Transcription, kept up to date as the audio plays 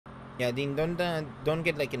Yeah, Dean, don't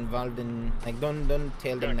get like involved in like don't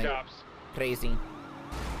tell them like crazy.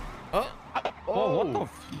 Oh, what the?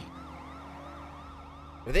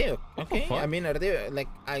 Are they okay? I mean, are they like?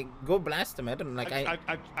 I go blast them. I don't like.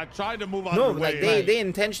 I tried to move out. No, of the like way. they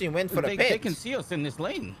intentionally went for a pit. They can see us in this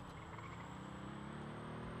lane.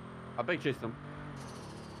 I big chase them.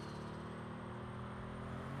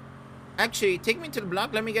 Actually, take me to the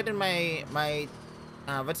block. Let me get in my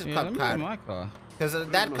what's it called? Car. My car. Because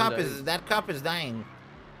that cop is dying.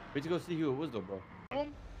 We need to go see who it was though, bro.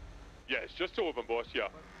 Yeah, it's just 2 of them, boss. Yeah.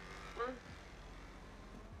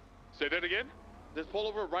 Say that again. Just pull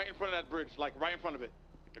over right in front of that bridge, like right in front of it.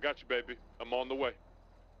 I got you, baby. I'm on the way.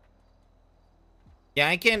 Yeah,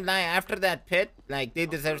 I can't lie. After that pit, like they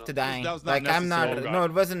deserve to die. That was like necessary. I'm not. No,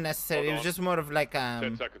 it wasn't necessary. It was on. just more of like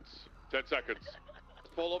 10 seconds. 10 seconds.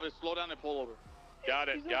 Just pull over, slow down and pull over. Got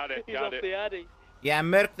it. Got it. He's Got off it. the addy. Yeah, I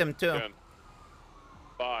murked them too. 10,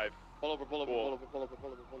 5. Pull over, pull over, Four. pull over, pull over,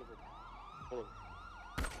 pull over, pull over. Pull over.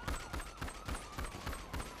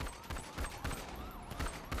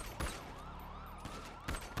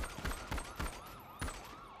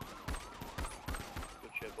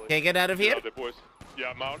 Good shit, boys. Okay, get out of here. Out there, boys.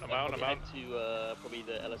 Yeah, I'm out. I'm out. I'm out. To probably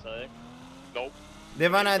the LSIA. Nope. They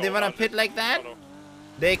wanna No, pit like that? No.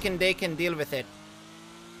 They can deal with it.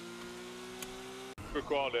 Good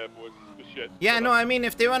call there, boys. Good shit. Yeah, no, I mean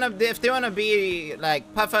if they wanna be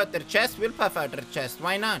like puff out their chest, we'll puff out their chest.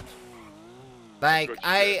 Why not? Like Good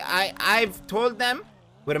I've told them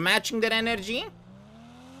we're matching their energy.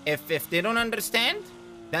 If they don't understand,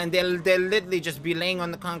 then they'll literally just be laying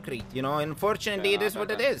on the concrete, you know. Unfortunately, it is what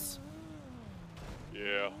it is.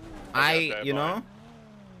 Yeah. You know,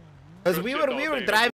 because Good we shit were all day, driving.